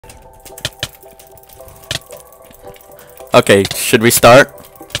Okay, should we start?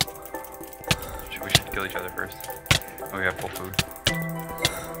 We should kill each other first. Oh, we have full food.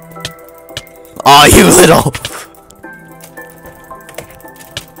 Oh, you little.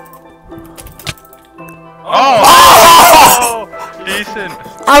 Oh! Oh! Decent!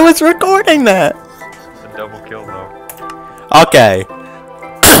 I was recording that. A double kill though. Okay.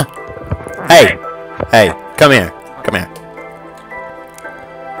 Hey. Hey, come here. Come here.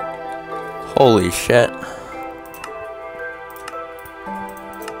 Holy shit.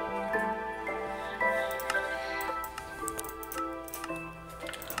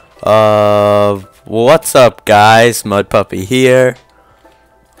 What's up, guys? Mud Puppy here.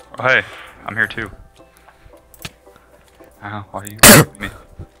 Oh, hey, I'm here too. Why are you me?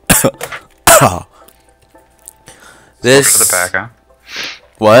 This. Smoke another pack, huh?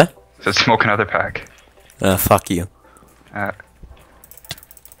 What? Says smoke another pack. Fuck you. Hey,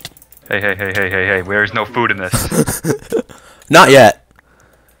 there's no food in this. Not yet.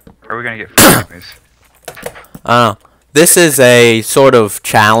 How are we gonna get food anyways? I don't know. This is a sort of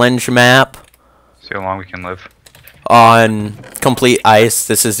challenge map See how long we can live. on complete ice.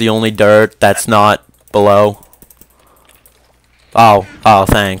 This is the only dirt that's not below. Oh,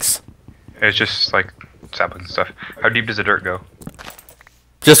 thanks. It's just like saplings and stuff. How deep does the dirt go?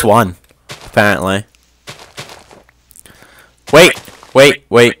 Just one, apparently. Wait.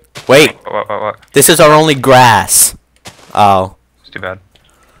 What? This is our only grass. Oh. It's too bad.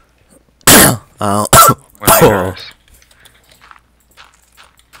 Oh. Where's the grass?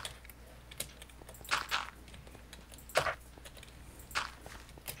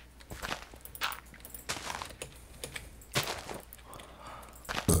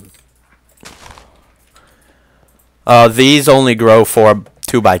 These only grow for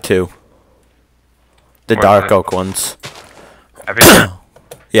 2x2. The What dark is it? oak ones. Everything?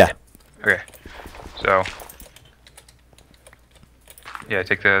 Yeah. Okay. So. Yeah,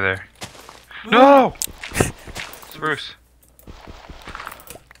 take the other. No! Spruce.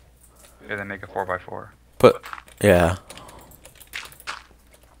 Okay, then make a 4x4. But yeah.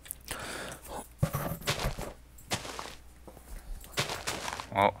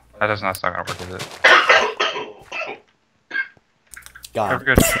 Well, that's not gonna work, is it? God.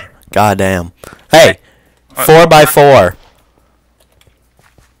 We're good. Goddamn. Hey, What? 4x4.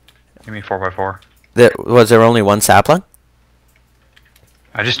 Give me 4x4. Was there only one sapling?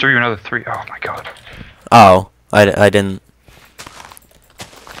 I just threw you another 3. Oh my god. Oh, I didn't.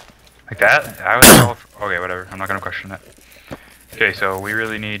 Like that? I was okay, whatever. I'm not gonna question it. Okay, so we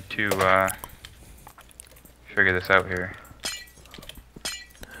really need to figure this out here.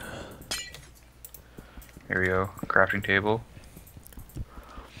 Here we go. Crafting table.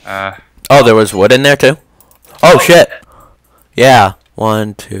 Oh, there was wood in there too? Oh shit. Yeah.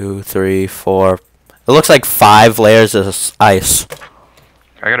 1, 2, 3, 4. It looks like 5 layers of ice.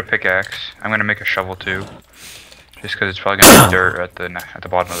 I got a pickaxe. I'm gonna make a shovel too. Just because it's probably gonna be dirt at the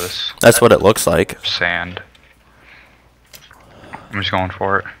bottom of this. That's what it looks like. Sand. I'm just going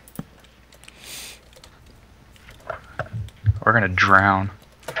for it. We're gonna drown.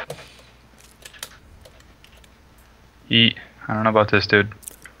 Eat. I don't know about this, dude.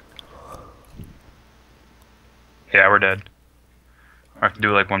 Yeah, we're dead. I have to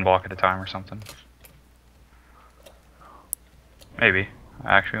do like 1 block at a time or something. Maybe.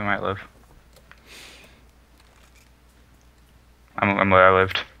 Actually, we might live. I'm where I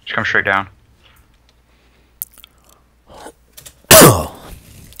lived. Just come straight down.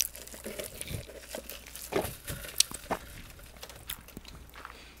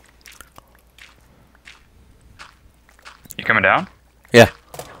 You coming down? Yeah.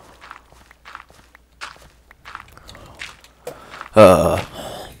 Oh,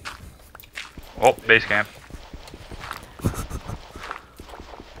 base camp.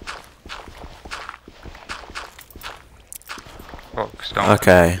 Oh, stone.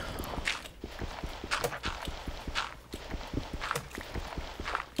 Okay.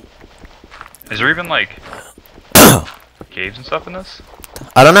 Is there even like caves and stuff in this?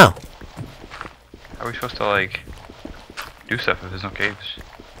 I don't know. How are we supposed to like do stuff if there's no caves?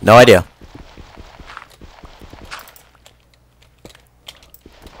 No idea.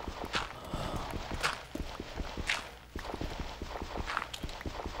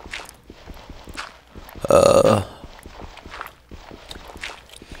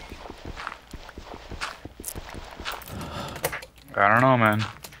 I don't know, man.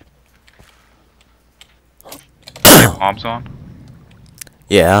 Mobs on?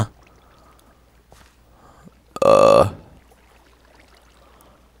 Yeah.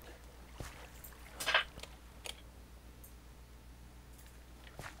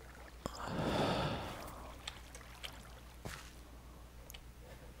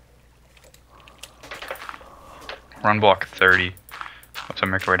 Run block 30. Let's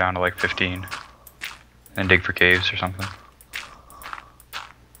make our way down to like 15. And dig for caves or something.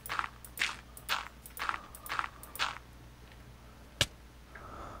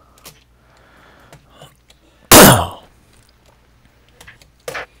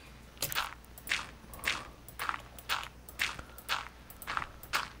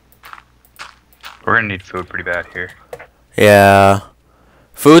 We're gonna need food pretty bad here. Yeah.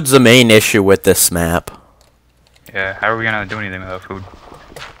 Food's the main issue with this map. Yeah, how are we gonna do anything without food?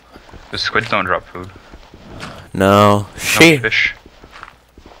 The squids don't drop food. No. No She. fish.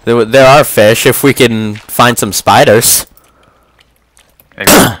 There are fish if we can find some spiders.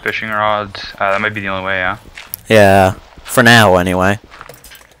 Maybe fishing rods. That might be the only way, yeah? Yeah. For now, anyway.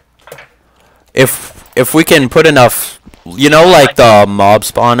 If we can put enough, you know, like the mob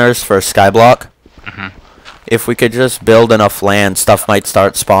spawners for Skyblock. Mhm. If we could just build enough land, stuff might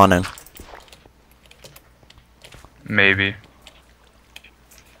start spawning. Maybe.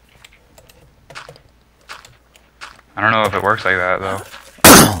 I don't know if it works like that though.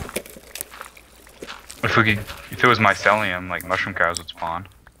 If it was mycelium, like mushroom cows would spawn.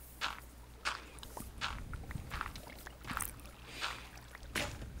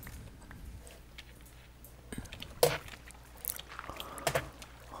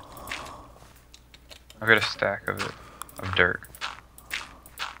 I've got a stack of it, of dirt.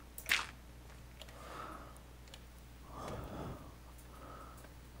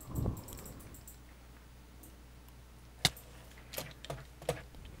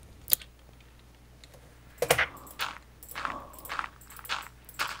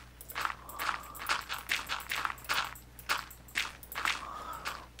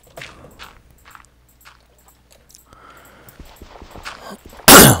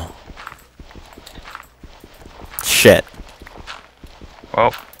 Shit.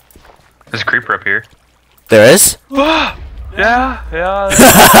 Well, there's a creeper up here. There is? Yeah.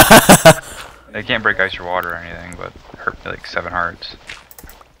 They can't break ice or water or anything, but hurt me like 7 hearts.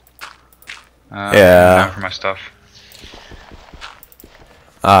 Yeah. Time for my stuff.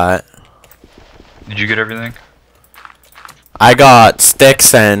 Alright. Did you get everything? I got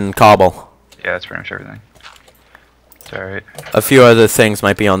sticks and cobble. Yeah, that's pretty much everything. It's alright. A few other things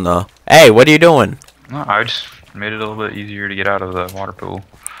might be on the... Hey, what are you doing? No, I just made it a little bit easier to get out of the water pool.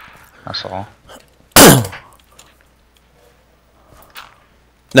 That's all.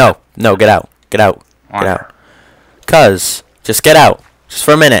 No, get out. Get out. Why? Get out. Cuz, just get out. Just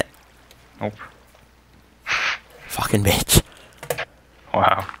for a minute. Nope. Fucking bitch.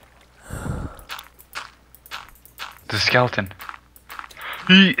 Wow. The skeleton.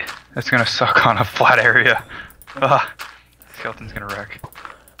 Eat. That's gonna suck on a flat area. Ah, skeleton's gonna wreck.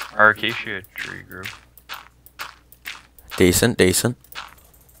 Our acacia tree grew. Decent. Oh.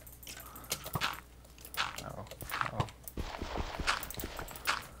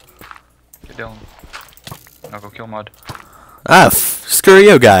 Get Dylan. No, go kill Mud. Ah, screw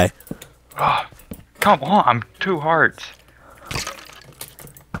you, guy. Ah, come on, I'm 2 hearts.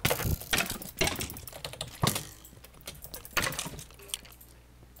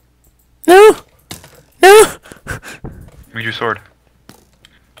 No. Give me your sword.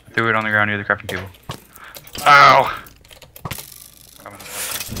 I threw it on the ground near the crafting table. Ow!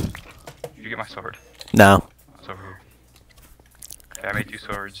 Did you get my sword? No. It's over here. Yeah, I made 2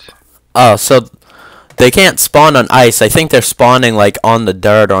 swords. Oh, so they can't spawn on ice. I think they're spawning like on the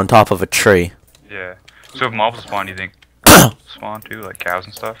dirt or on top of a tree. Yeah. So if mobs spawn, do you think spawn too, like cows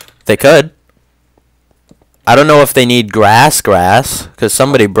and stuff? They could. I don't know if they need grass, because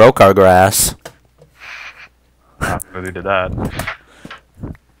somebody broke our grass. I really did that.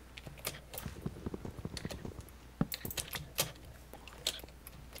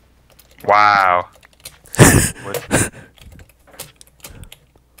 Wow. What?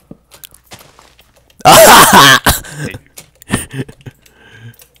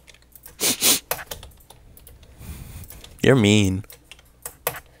 You're mean.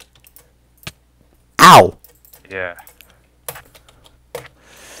 Ow! Yeah.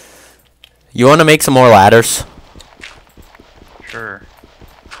 You want to make some more ladders? Sure.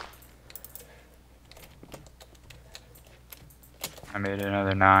 I made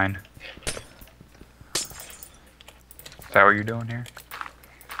another 9. Is that what you're doing here?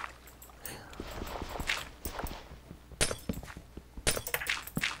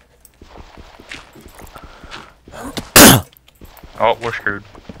 Oh, we're screwed.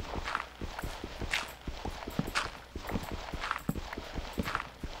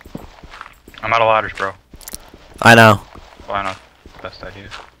 I'm out of ladders, bro. I know. Probably not the best idea.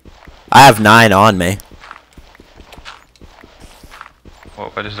 I have 9 on me. Well,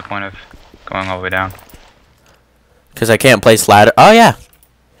 what is the point of going all the way down? Because I can't place ladder. Oh, yeah.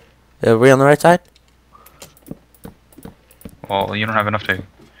 Are we on the right side? Well, you don't have enough to.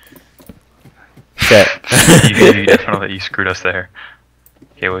 Shit. you definitely screwed us there.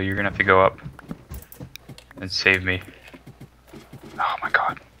 Okay, well, you're gonna have to go up and save me. Oh my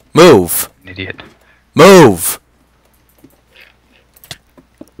god. Move. An idiot. Move.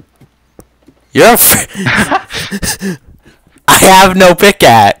 You're I have no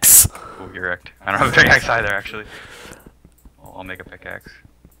pickaxe. Oh, you're wrecked. I don't have a pickaxe either, actually. Well, I'll make a pickaxe.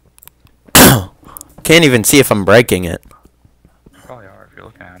 Can't even see if I'm breaking it. You probably are if you're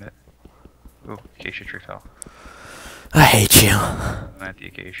looking at it. Ooh, acacia tree fell. I hate you. I'm at the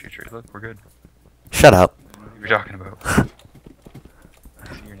acacia tree. Look, we're good. Shut up. What are you talking about?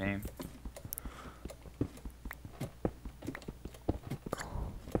 I see your name.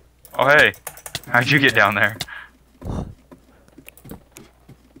 Oh, hey. How'd you get down there?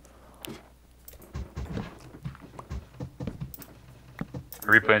 I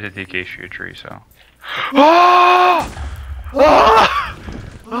replanted the acacia tree, so. Oh!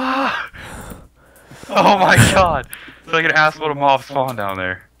 Oh my god! It's like an assload of mobs spawn down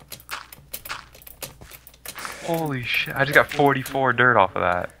there. Holy shit, I just got 44 dirt off of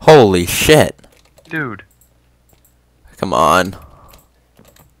that. Holy shit. Dude. Come on.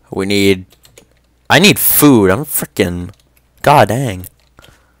 We need... I need food. I'm freaking... God dang.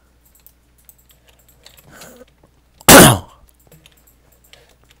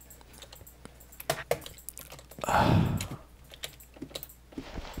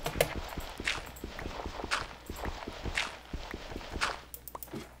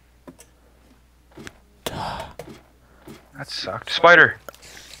 That sucked. Spider!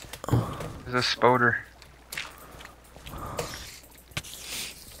 There's a spoder.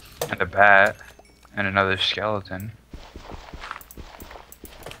 And a bat. And another skeleton.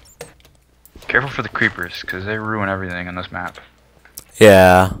 Careful for the creepers, because they ruin everything on this map.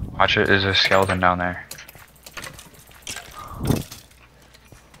 Yeah. Watch it, there's a skeleton down there.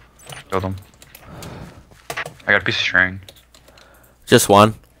 Killed him. I got a piece of string. Just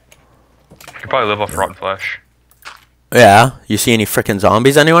one. You can probably live off rotten flesh. Yeah. You see any freaking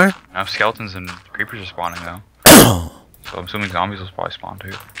zombies anywhere? Now skeletons and creepers are spawning though. So I'm assuming zombies will probably spawn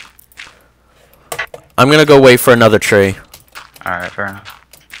too. I'm gonna go wait for another tree. Alright, fair enough.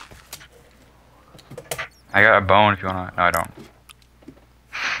 I got a bone if you wanna... No, I don't.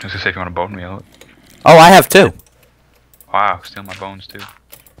 I was gonna say if you wanna bone me out. Oh, I have two. Wow, steal my bones too.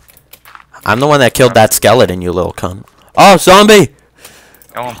 I'm the one that killed that skeleton, you little cunt. Oh, zombie!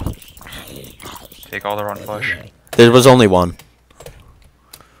 Kill him. Take all the rotten flesh. There was only one.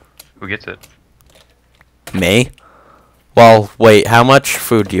 Who gets it? Me? Well, wait, how much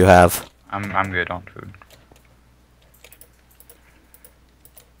food do you have? I'm good on food.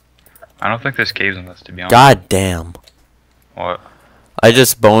 I don't think there's caves in this, to be honest. God damn. What? I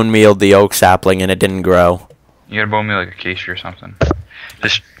just bone mealed the oak sapling and it didn't grow. You gotta bone me like acacia or something.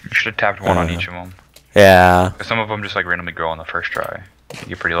 Just you should have tapped one on each of them. Yeah. Cause some of them just like randomly grow on the first try. You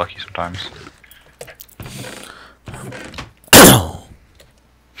get pretty lucky sometimes.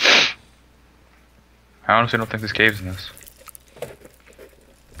 I honestly don't think there's caves in this.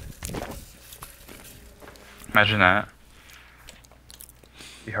 Imagine that.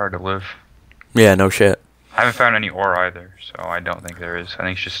 Be hard to live. Yeah, no shit. I haven't found any ore either, so I don't think there is. I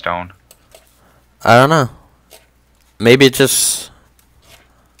think it's just stone. I don't know. Maybe it just...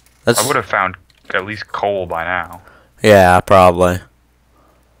 I would have found at least coal by now. Yeah, probably.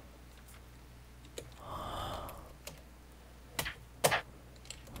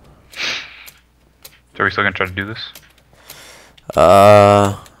 So are we still gonna try to do this?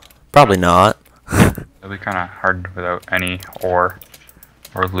 Probably not. It'll be kind of hard without any ore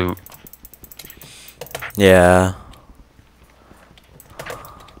or loot. Yeah.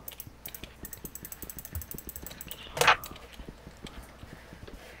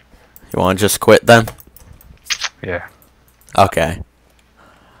 You want to just quit then? Yeah. Okay.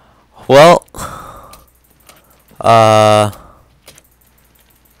 Well,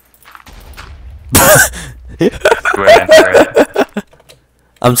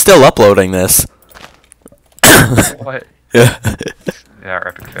 I'm still uploading this. What? Yeah. Yeah,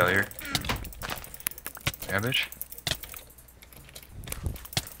 epic failure. Garbage.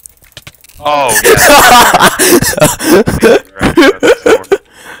 Oh, yeah.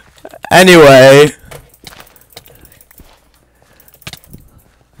 Anyway.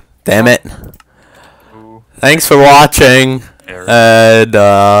 Damn it. Ooh. Thanks for watching. Yeah, And,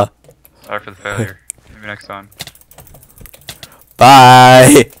 sorry for the failure. Maybe next time.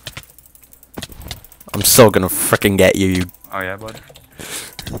 bye. I'm still gonna frickin' get you, you... Oh, yeah, bud?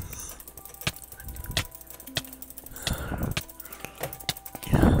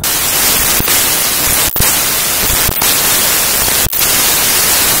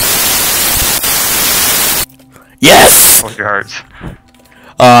 Yes! What's your hearts?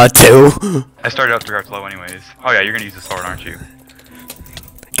 2. I started out 3 hearts low anyways. Oh yeah, you're gonna use the sword, aren't you?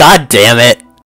 God damn it.